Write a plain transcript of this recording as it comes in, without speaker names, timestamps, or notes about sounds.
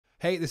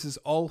Hey, this is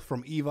Ol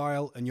from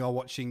Evile, and you're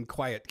watching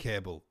Quiet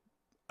Cable.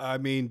 I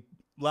mean,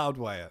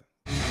 Loudwire.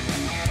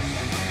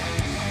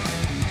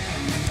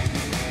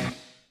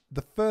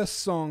 The first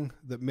song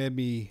that made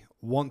me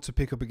want to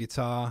pick up a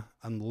guitar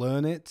and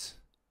learn it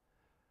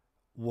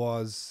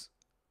was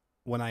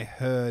when I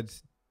heard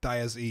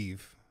Dyer's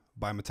Eve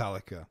by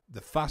Metallica.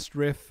 The fast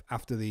riff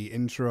after the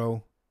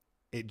intro,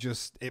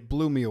 it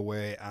blew me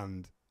away,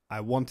 and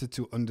I wanted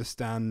to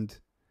understand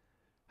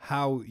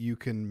how you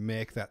can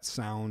make that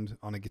sound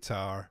on a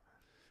guitar.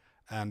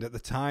 And at the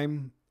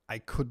time, I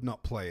could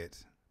not play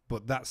it.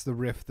 But that's the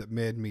riff that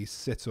made me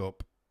sit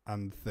up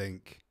and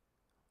think,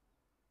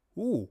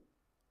 ooh,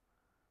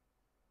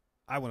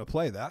 I want to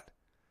play that.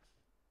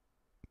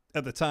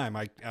 At the time,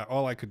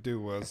 all I could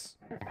do was...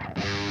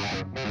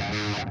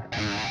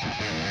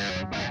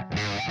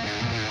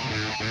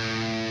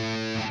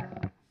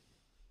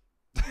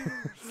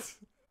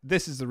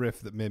 This is the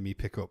riff that made me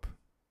pick up,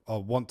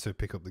 or want to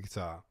pick up the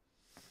guitar.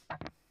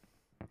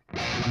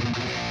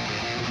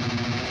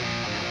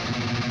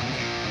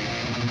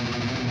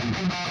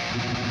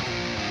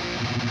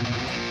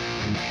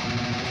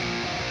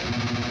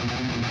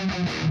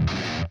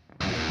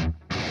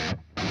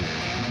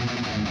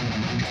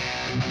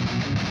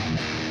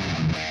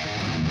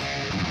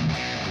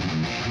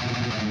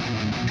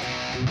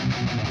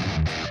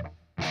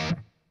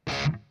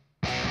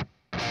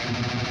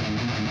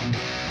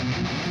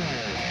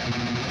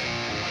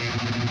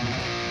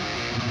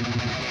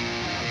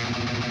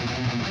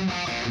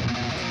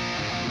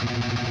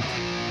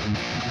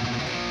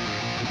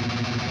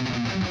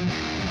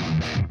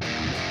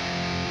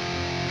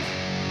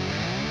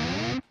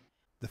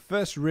 The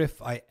first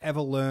riff I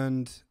ever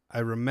learned, I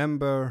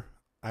remember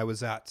I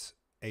was at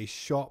a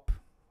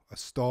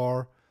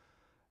store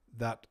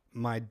that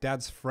my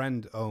dad's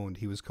friend owned.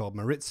 He was called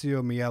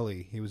Maurizio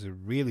Miele. He was a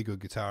really good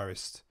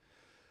guitarist.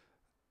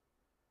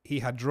 He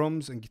had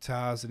drums and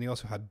guitars, and he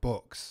also had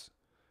books.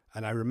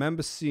 And I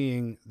remember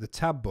seeing the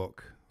tab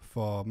book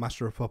for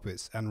Master of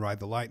Puppets and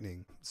Ride the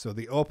Lightning. So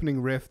the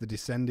opening riff, the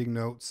descending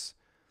notes,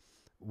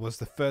 was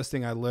the first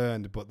thing I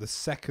learned, but the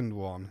second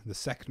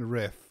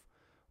riff,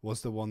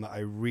 was the one that I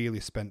really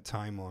spent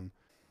time on.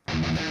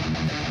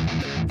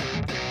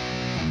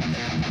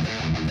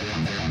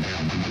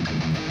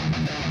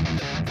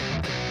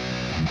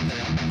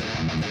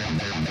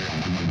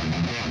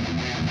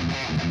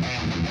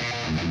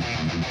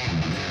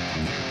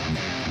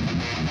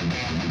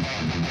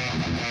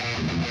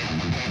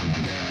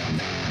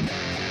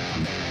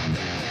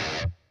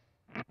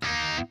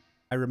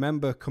 I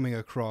remember coming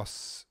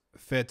across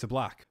Fade to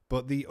Black,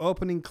 but the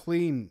opening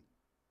clean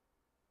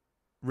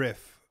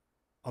riff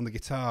on the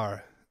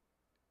guitar,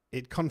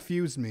 it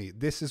confused me.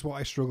 This is what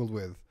I struggled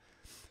with.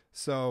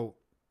 So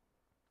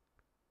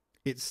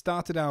it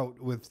started out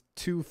with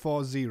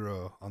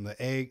 2-4-0 on the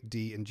A,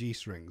 D, and G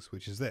strings,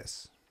 which is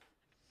this.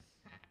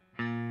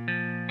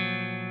 And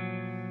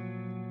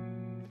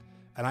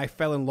I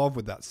fell in love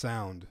with that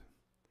sound.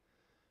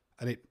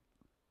 And it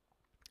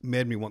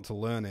made me want to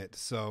learn it.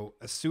 So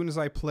as soon as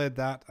I played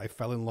that, I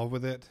fell in love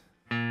with it.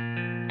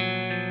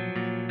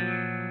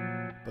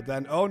 But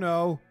then, oh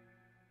no,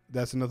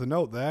 there's another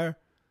note there.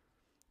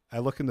 I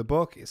look in the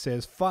book, it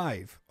says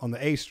 5 on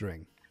the A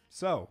string.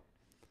 So,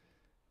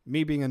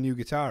 me being a new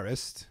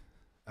guitarist,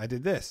 I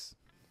did this.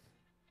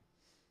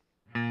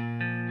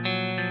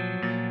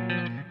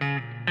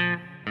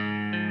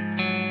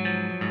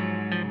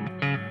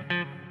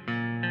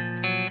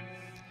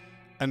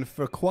 And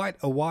for quite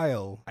a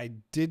while, I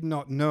did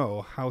not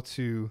know how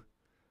to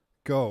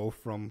go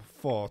from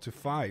 4 to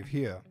 5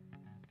 here.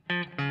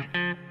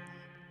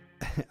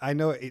 I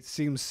know it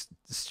seems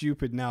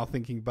stupid now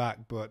thinking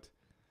back, but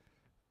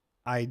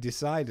I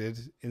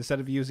decided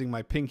instead of using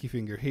my pinky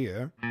finger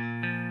here,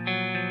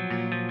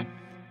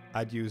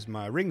 I'd use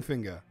my ring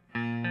finger.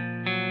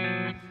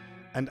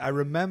 And I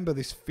remember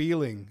this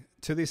feeling,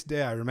 to this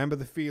day, I remember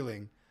the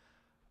feeling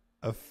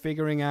of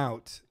figuring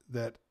out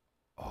that,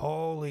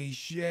 holy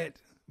shit,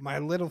 my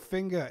little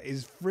finger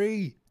is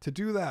free to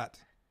do that.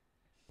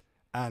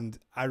 And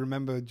I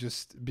remember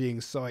just being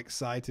so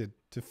excited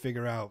to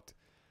figure out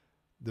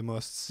the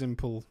most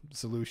simple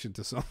solution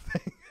to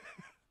something.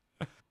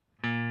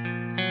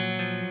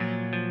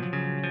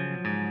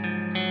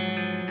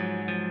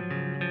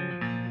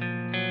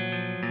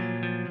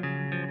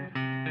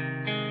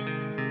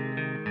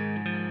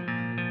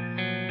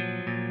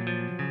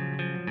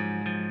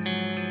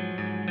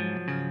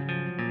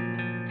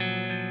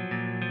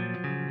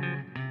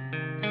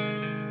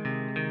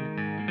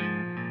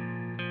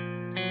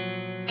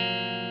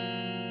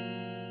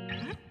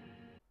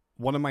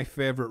 One of my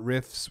favorite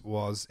riffs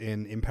was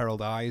in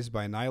Imperiled Eyes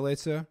by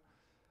Annihilator.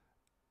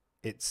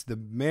 It's the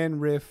main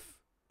riff.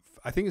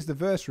 I think it's the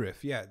verse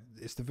riff. Yeah,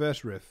 it's the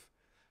verse riff.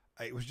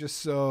 It was just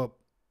so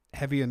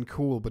heavy and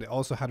cool, but it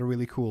also had a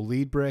really cool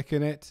lead break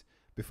in it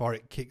before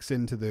it kicks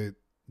into the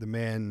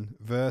main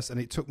verse, and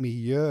it took me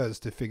years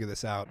to figure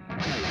this out.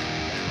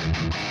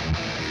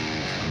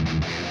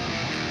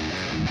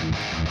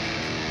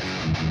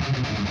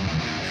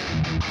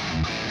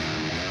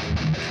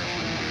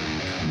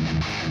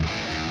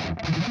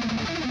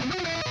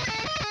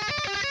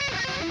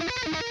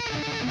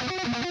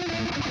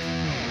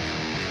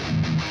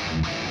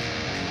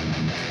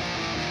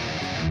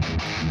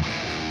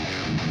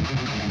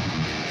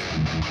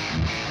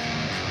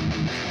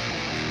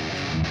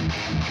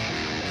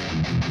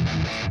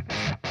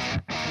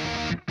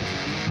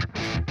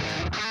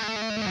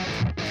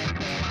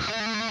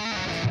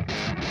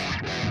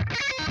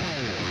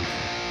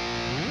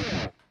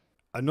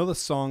 Another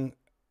song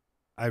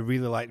I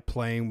really liked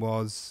playing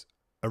was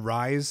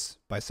Arise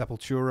by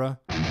Sepultura.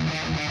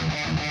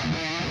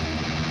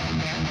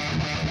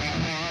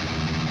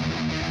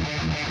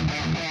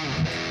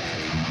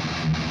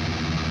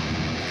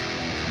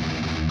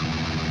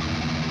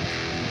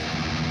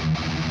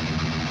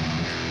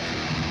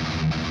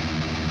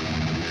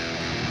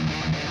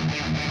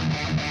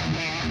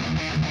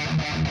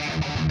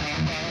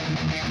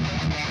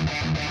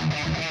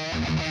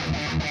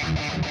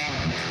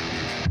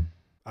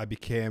 I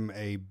became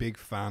a big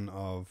fan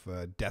of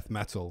death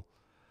metal,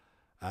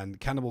 and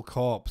Cannibal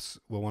Corpse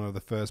were one of the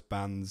first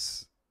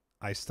bands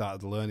I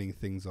started learning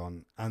things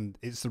on, and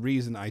it's the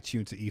reason I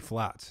tuned to E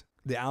flat.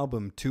 The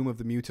album Tomb of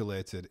the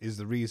Mutilated is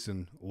the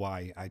reason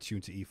why I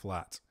tuned to E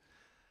flat,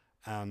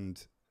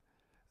 and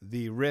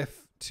the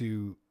riff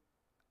to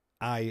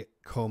I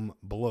Come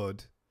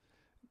Blood,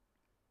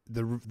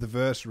 the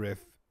verse riff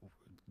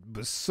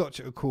was such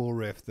a cool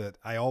riff that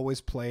I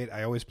always play it.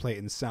 I always play it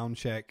in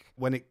soundcheck.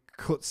 When it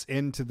cuts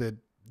into the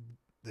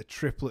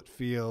triplet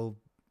feel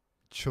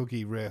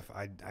chuggy riff,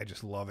 I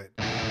just love it.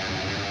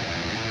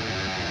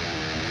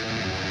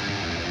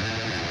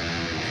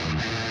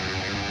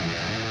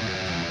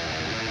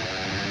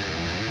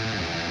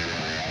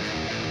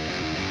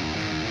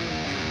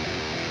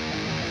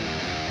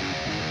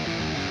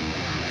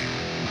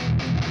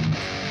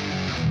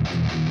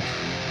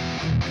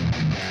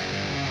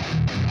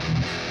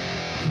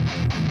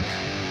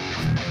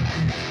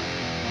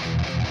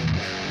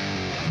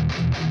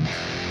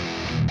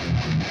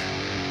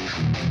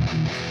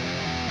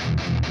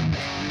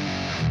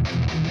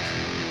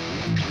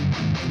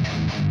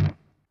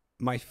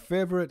 My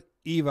favorite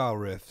Evile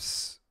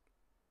riffs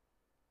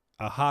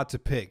are hard to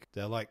pick.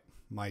 They're like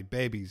my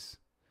babies,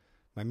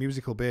 my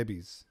musical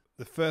babies.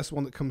 The first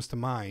one that comes to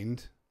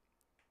mind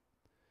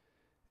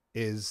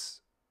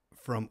is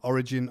from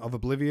Origin of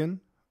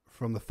Oblivion,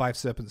 from the Five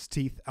Serpents'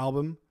 Teeth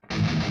album.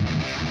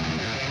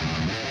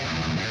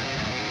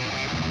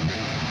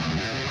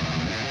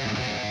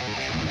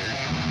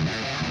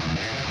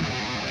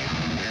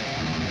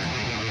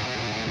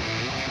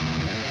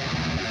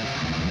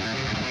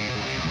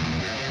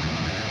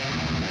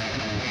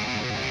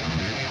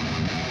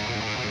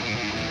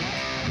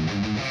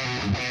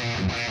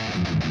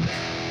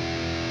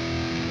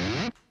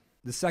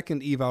 The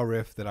second Evile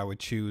riff that I would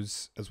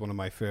choose as one of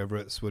my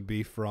favorites would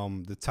be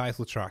from the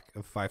title track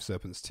of Five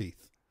Serpents'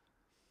 Teeth.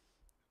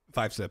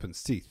 Five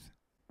Serpents' Teeth.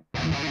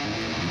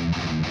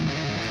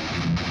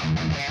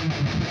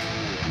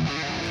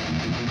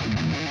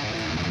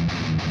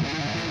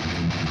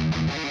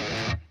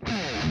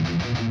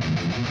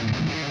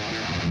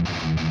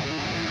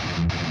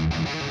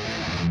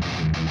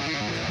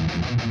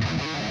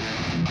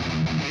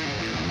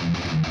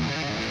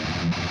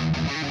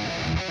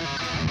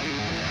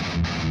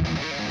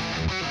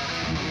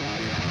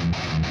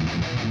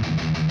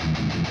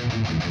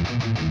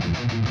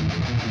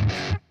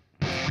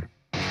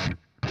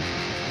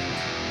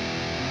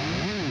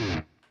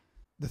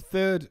 The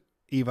third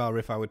Evile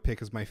riff I would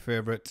pick as my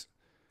favorite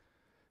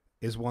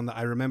is one that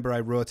I remember I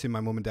wrote in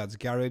my mum and dad's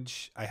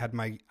garage. I had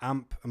my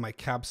amp and my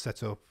cab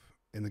set up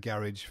in the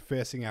garage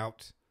facing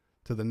out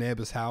to the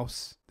neighbor's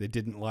house. They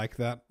didn't like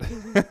that.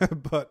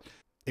 But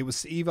it was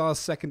Evile's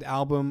second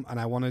album, and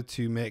I wanted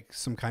to make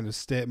some kind of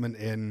statement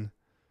in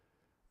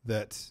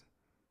that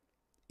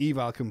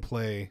Evile can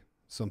play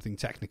something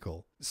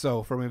technical.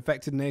 So from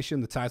Infected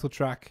Nation, the title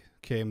track,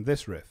 came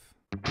this riff.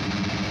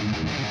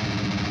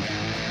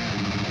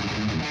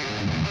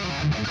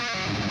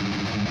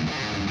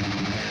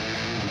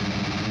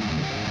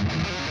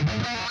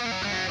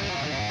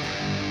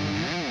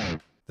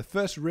 The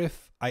first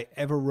riff I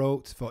ever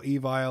wrote for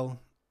Evile,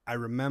 I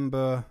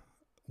remember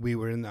we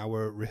were in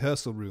our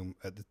rehearsal room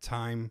at the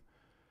time.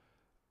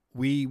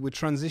 We were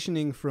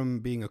transitioning from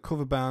being a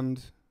cover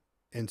band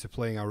into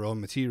playing our own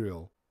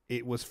material.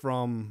 It was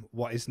from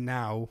what is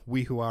now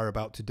We Who Are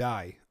About to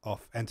Die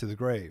off Enter the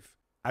Grave.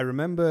 I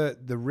remember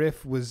the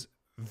riff was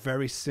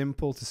very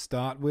simple to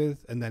start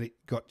with, and then it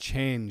got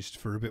changed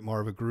for a bit more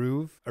of a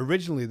groove.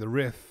 Originally, the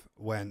riff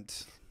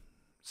went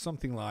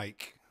something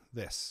like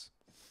this.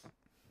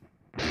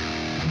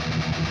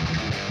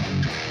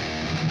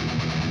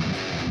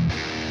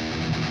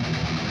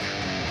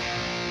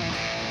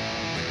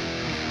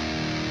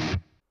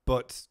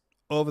 But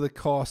over the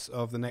course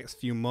of the next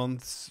few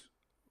months,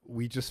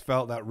 we just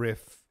felt that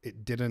riff,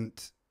 it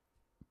didn't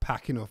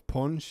pack enough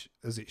punch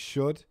as it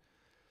should.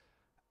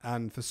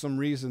 And for some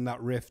reason, that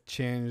riff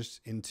changed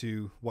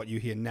into what you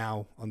hear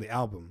now on the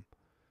album,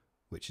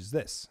 which is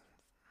this.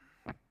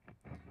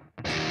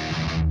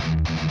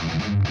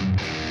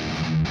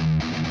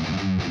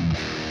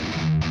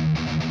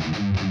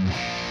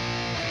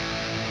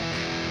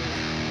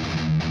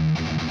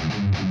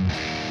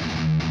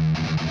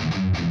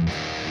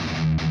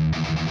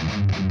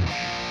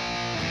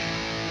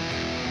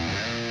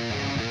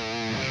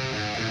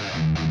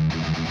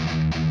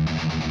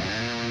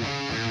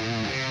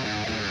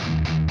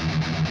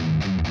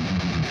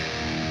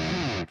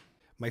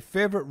 My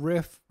favorite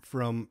riff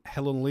from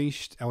Hell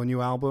Unleashed, our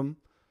new album,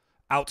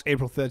 out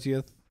April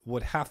 30th,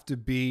 would have to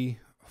be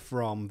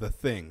from The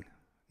Thing,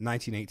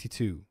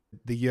 1982.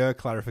 The year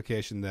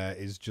clarification there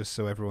is just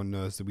so everyone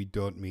knows that we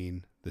don't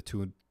mean the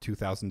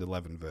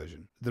 2011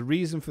 version. The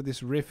reason for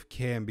this riff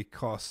came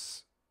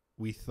because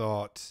we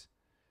thought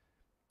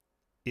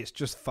it's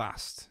just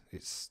fast.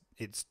 It's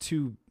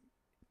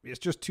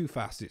just too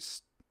fast.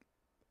 It's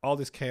all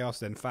this chaos,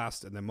 then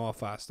fast, and then more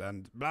fast,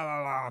 and blah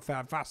blah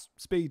blah, fast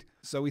speed.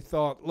 So we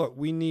thought, look,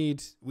 we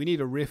need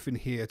a riff in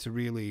here to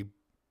really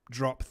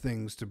drop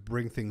things, to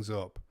bring things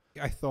up.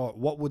 I thought,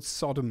 what would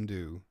Sodom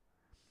do?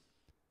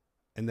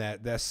 And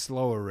their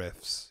slower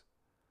riffs,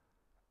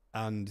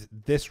 and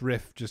this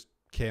riff just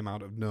came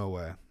out of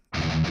nowhere.